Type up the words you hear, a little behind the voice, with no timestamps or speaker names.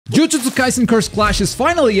Jujutsu Kaisen Cursed Clash is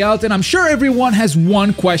finally out, and I'm sure everyone has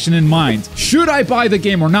one question in mind. Should I buy the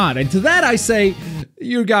game or not? And to that I say,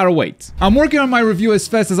 you gotta wait. I'm working on my review as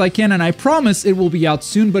fast as I can, and I promise it will be out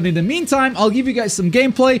soon, but in the meantime, I'll give you guys some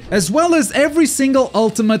gameplay, as well as every single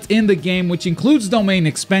ultimate in the game, which includes domain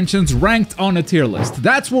expansions ranked on a tier list.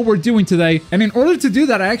 That's what we're doing today, and in order to do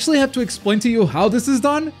that, I actually have to explain to you how this is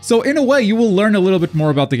done, so in a way, you will learn a little bit more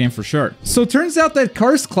about the game for sure. So turns out that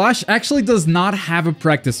Cursed Clash actually does not have a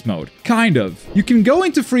practice mode. Kind of. You can go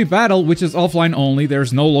into free battle, which is offline only,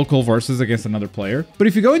 there's no local versus against another player, but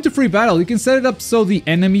if you go into free battle, you can set it up so the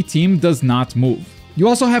enemy team does not move. You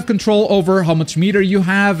also have control over how much meter you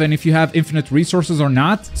have and if you have infinite resources or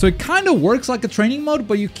not. So it kind of works like a training mode,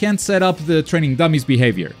 but you can't set up the training dummy's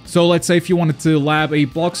behavior. So let's say if you wanted to lab a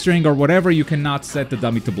block string or whatever, you cannot set the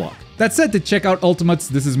dummy to block. That said, to check out ultimates,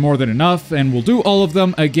 this is more than enough, and we'll do all of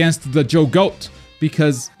them against the Jogo,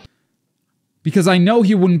 because I know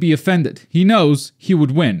he wouldn't be offended. He knows he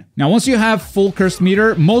would win. Now, once you have full cursed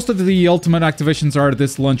meter, most of the ultimate activations are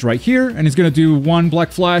this lunge right here, and he's gonna do 1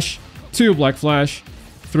 black flash, 2 black flash,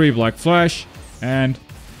 3 black flash, and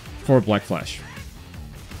 4 black flash.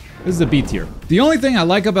 This is a B tier. The only thing I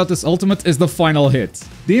like about this ultimate is the final hit.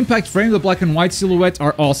 The impact frame, the black and white silhouette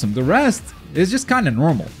are awesome. The rest is just kind of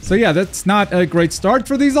normal. So yeah, that's not a great start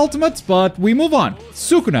for these ultimates, but we move on.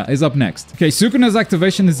 Sukuna is up next. Okay, Sukuna's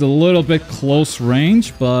activation is a little bit close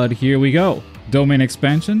range, but here we go. Domain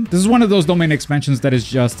expansion. This is one of those domain expansions that is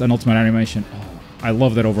just an ultimate animation. Oh, I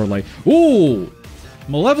love that overlay. Ooh!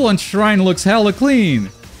 Malevolent Shrine looks hella clean.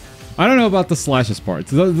 I don't know about the slashes part.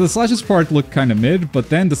 The slashes part looked kind of mid, but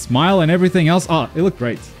then the smile and everything else, it looked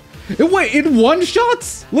great. Wait, it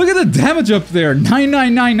one-shots? Look at the damage up there,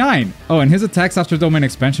 9999. Oh, and his attacks after domain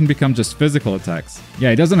expansion become just physical attacks.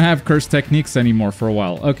 Yeah, he doesn't have cursed techniques anymore for a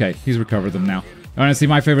while. Okay, he's recovered them now. I want to see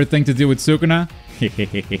my favorite thing to do with Sukuna?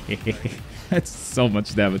 That's so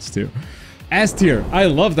much damage too. S tier. I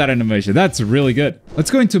love that animation. That's really good.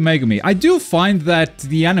 Let's go into Megumi. I do find that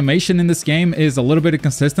the animation in this game is a little bit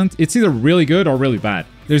inconsistent. It's either really good or really bad.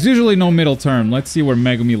 There's usually no middle term. Let's see where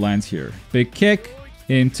Megumi lands here. Big kick.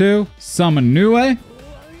 Into summon Nue.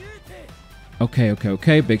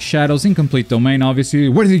 Okay. Big shadows. Incomplete domain, obviously.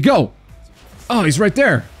 Where did he go? Oh, he's right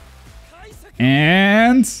there.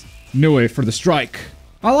 And Nue for the strike.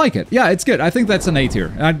 I like it. Yeah, it's good. I think that's an A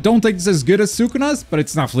tier. I don't think it's as good as Sukuna's, but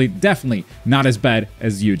it's definitely not as bad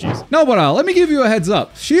as Yuji's. Nobara, let me give you a heads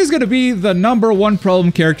up. She is going to be the #1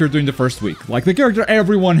 problem character during the first week. Like the character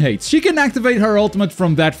everyone hates. She can activate her ultimate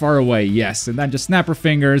from that far away, yes. And then just snap her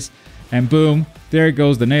fingers, and boom, there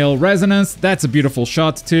goes the nail. Resonance, that's a beautiful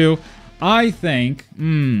shot too. I think,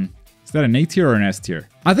 is that an A tier or an S tier?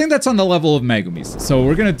 I think that's on the level of Megumi's, so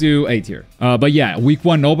we're gonna do A tier. But yeah, week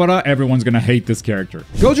 1 Nobara, everyone's gonna hate this character.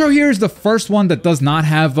 Gojo here is the first one that does not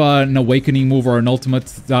have an awakening move or an ultimate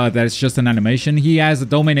that is just an animation. He has a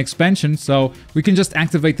domain expansion, so we can just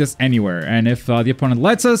activate this anywhere. And if the opponent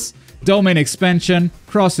lets us, domain expansion,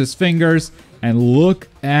 cross his fingers, and look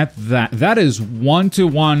at that. That is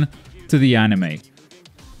 1-to-1 to the anime.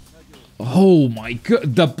 Oh my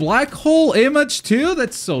god, the black hole image too?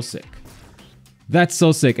 That's so sick. That's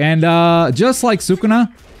so sick. And just like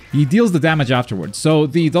Sukuna, he deals the damage afterwards. So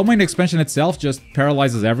the domain expansion itself just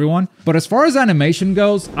paralyzes everyone. But as far as animation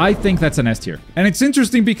goes, I think that's an S tier. And it's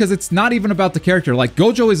interesting because it's not even about the character. Like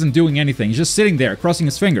Gojo isn't doing anything. He's just sitting there, crossing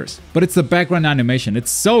his fingers. But it's the background animation.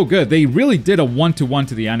 It's so good. They really did a 1-to-1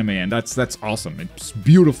 to the anime, and that's awesome. It's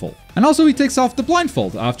beautiful. And also he takes off the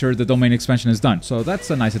blindfold after the domain expansion is done. So that's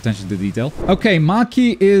a nice attention to detail. Okay,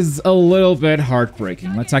 Maki is a little bit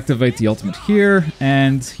heartbreaking. Let's activate the ultimate here.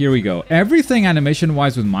 And here we go. Everything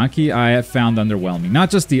animation-wise with Maki I have found underwhelming.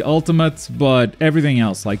 Not just the ultimate, but everything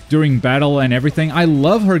else. Like during battle and everything. I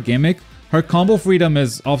love her gimmick. Her combo freedom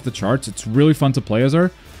is off the charts. It's really fun to play as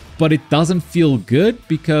her. But it doesn't feel good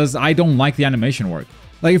because I don't like the animation work.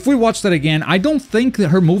 Like, if we watch that again, I don't think that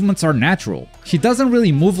her movements are natural. She doesn't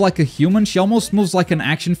really move like a human. She almost moves like an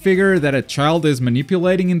action figure that a child is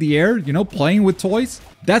manipulating in the air, you know, playing with toys.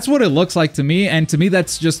 That's what it looks like to me, and to me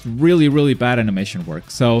that's just really, really bad animation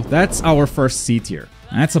work. So that's our first C tier.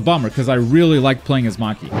 And that's a bummer, because I really like playing as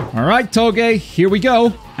Maki. Alright, Toge, here we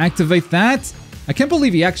go. Activate that. I can't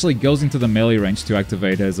believe he actually goes into the melee range to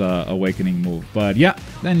activate his awakening move. But yeah,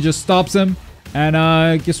 then just stops him.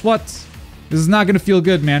 And guess what? This is not gonna feel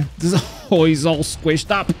good, man. Oh, he's all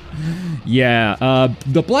squished up. Yeah,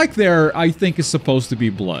 the black there, I think, is supposed to be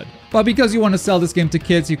blood. But because you want to sell this game to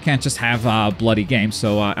kids, you can't just have a bloody game,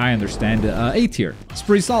 so I understand. A tier. It's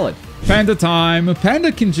pretty solid. Panda time.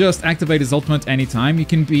 Panda can just activate his ultimate anytime. He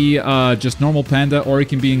can be just normal Panda, or he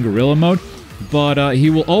can be in gorilla mode. but he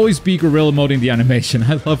will always be gorilla mode in the animation.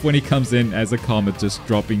 I love when he comes in as a comet just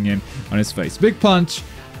dropping in on his face. Big punch,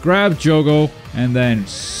 grab Jogo, and then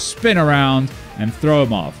spin around and throw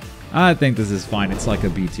him off. I think this is fine. It's like a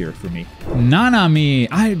B tier for me. Nanami.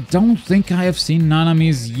 I don't think I have seen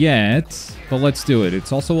Nanami's yet, but let's do it.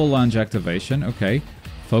 It's also a lunge activation. Okay.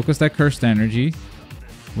 Focus that cursed energy.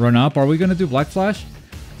 Run up. Are we going to do Black Flash?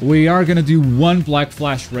 We are going to do 1 Black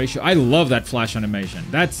Flash ratio. I love that flash animation.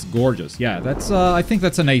 That's gorgeous. Yeah, that's I think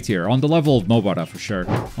that's an A tier on the level of Nobara for sure.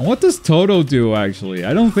 And what does Todo do, actually?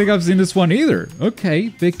 I don't think I've seen this one either. Okay,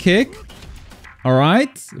 big kick. All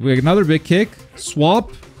right, we have another big kick.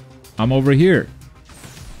 Swap. I'm over here.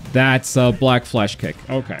 That's a Black Flash kick.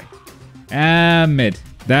 Okay. And mid.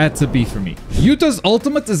 That's a B for me. Yuta's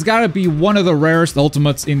ultimate has got to be one of the rarest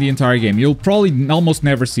ultimates in the entire game. You'll probably almost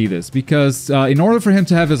never see this because in order for him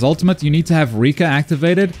to have his ultimate, you need to have Rika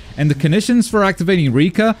activated. And the conditions for activating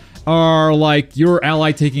Rika are like your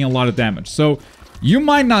ally taking a lot of damage. So you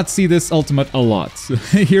might not see this ultimate a lot.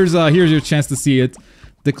 Here's your chance to see it.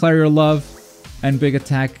 Declare your love and big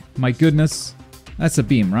attack. My goodness. That's a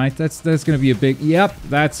beam, right? That's going to be a big... Yep,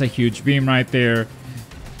 that's a huge beam right there.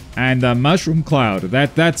 And a mushroom cloud.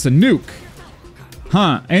 That's a nuke.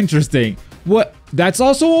 Huh, interesting. What? That's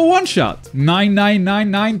also a one-shot.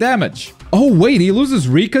 9999 damage. Oh, wait, he loses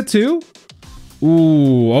Rika too?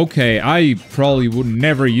 Ooh, okay. I probably would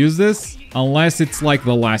never use this unless it's like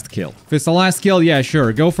the last kill. If it's the last kill, yeah,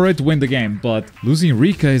 sure. Go for it to win the game. But losing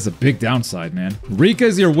Rika is a big downside, man. Rika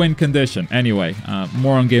is your win condition. Anyway,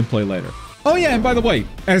 more on gameplay later. Oh yeah, and by the way,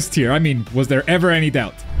 S tier. I mean, was there ever any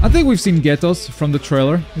doubt? I think we've seen Geto's from the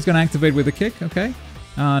trailer. He's gonna activate with a kick, okay.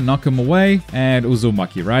 Knock him away, and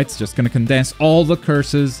Uzumaki, right? It's just gonna condense all the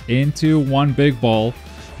curses into one big ball.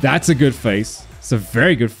 That's a good face. It's a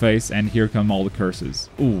very good face, and here come all the curses.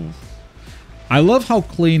 Ooh. I love how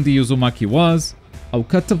clean the Uzumaki was. Oh,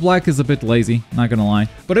 cut to black is a bit lazy, not gonna lie.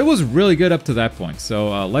 But it was really good up to that point,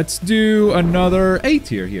 so let's do another A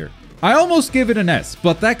tier here. I almost give it an S,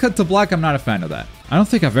 but that cut to black, I'm not a fan of that. I don't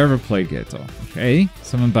think I've ever played Geto. Okay,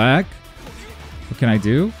 summon back. What can I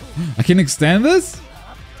do? I can extend this?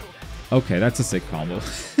 Okay, that's a sick combo.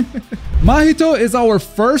 Mahito is our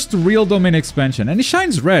first real domain expansion, and he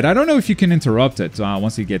shines red. I don't know if you can interrupt it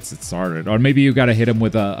once he gets it started, or maybe you gotta hit him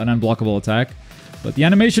with an unblockable attack. But the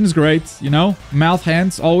animation is great, you know? Mouth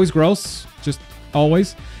hands, always gross. Just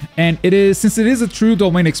always. And it is, since it is a true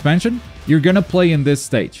domain expansion, you're gonna play in this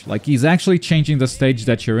stage. Like, he's actually changing the stage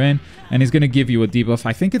that you're in, and he's gonna give you a debuff.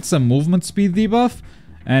 I think it's a movement speed debuff,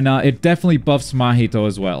 and it definitely buffs Mahito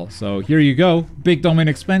as well. So here you go, big domain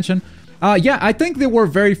expansion. Yeah, I think they were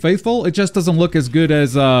very faithful. It just doesn't look as good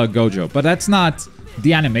as Gojo, but that's not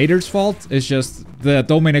the animator's fault. It's just the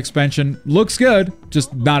domain expansion looks good,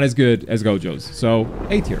 just not as good as Gojo's. So,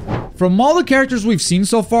 A tier. From all the characters we've seen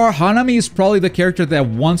so far, Hanami is probably the character that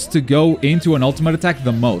wants to go into an ultimate attack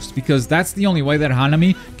the most, because that's the only way that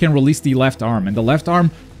Hanami can release the left arm, and the left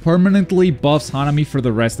arm permanently buffs Hanami for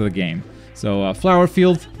the rest of the game. So, Flower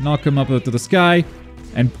Field, knock him up to the sky,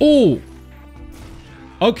 and oh!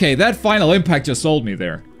 Okay, that final impact just sold me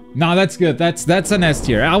there. Nah, that's good. That's an S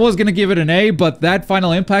tier. I was gonna give it an A, but that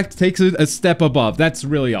final impact takes it a step above. That's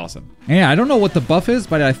really awesome. Yeah, I don't know what the buff is,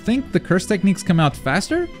 but I think the curse techniques come out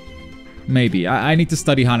faster? Maybe. I need to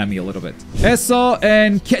study Hanami a little bit. Eso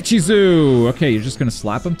and Kechizu. Okay, you're just gonna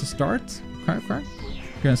slap him to start? Okay. You're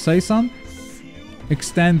gonna say some?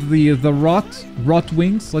 Extend the rot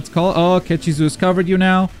wings, let's call it. Oh, Kechizu has covered you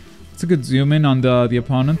now. It's a good zoom in on the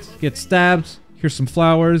opponent. Get stabbed. Here's some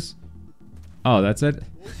flowers. Oh, that's it?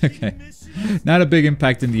 Okay. Not a big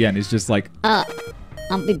impact in the end. It's just like...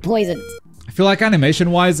 I'm being poisoned. I feel like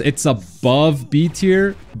animation-wise, it's above B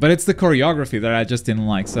tier, but it's the choreography that I just didn't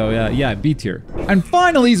like. So yeah, B tier. And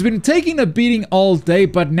finally, he's been taking a beating all day,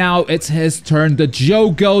 but now it's his turn. The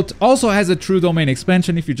Jogo also has a true domain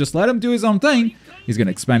expansion. If you just let him do his own thing, he's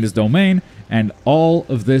gonna expand his domain, and all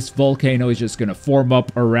of this volcano is just gonna form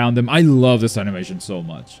up around him. I love this animation so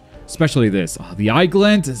much. Especially this. Oh, the eye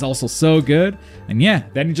glint is also so good. And yeah,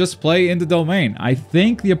 then you just play in the domain. I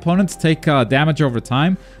think the opponents take damage over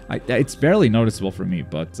time. It's barely noticeable for me,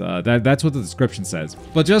 but that's what the description says.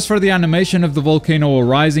 But just for the animation of the volcano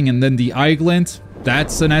arising and then the eye glint,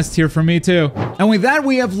 that's an S tier for me too. And with that,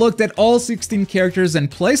 we have looked at all 16 characters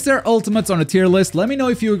and placed their ultimates on a tier list. Let me know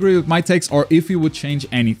if you agree with my takes or if you would change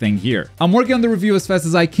anything here. I'm working on the review as fast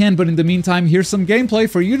as I can, but in the meantime, here's some gameplay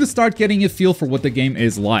for you to start getting a feel for what the game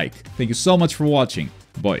is like. Thank you so much for watching.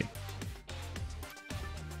 Bye.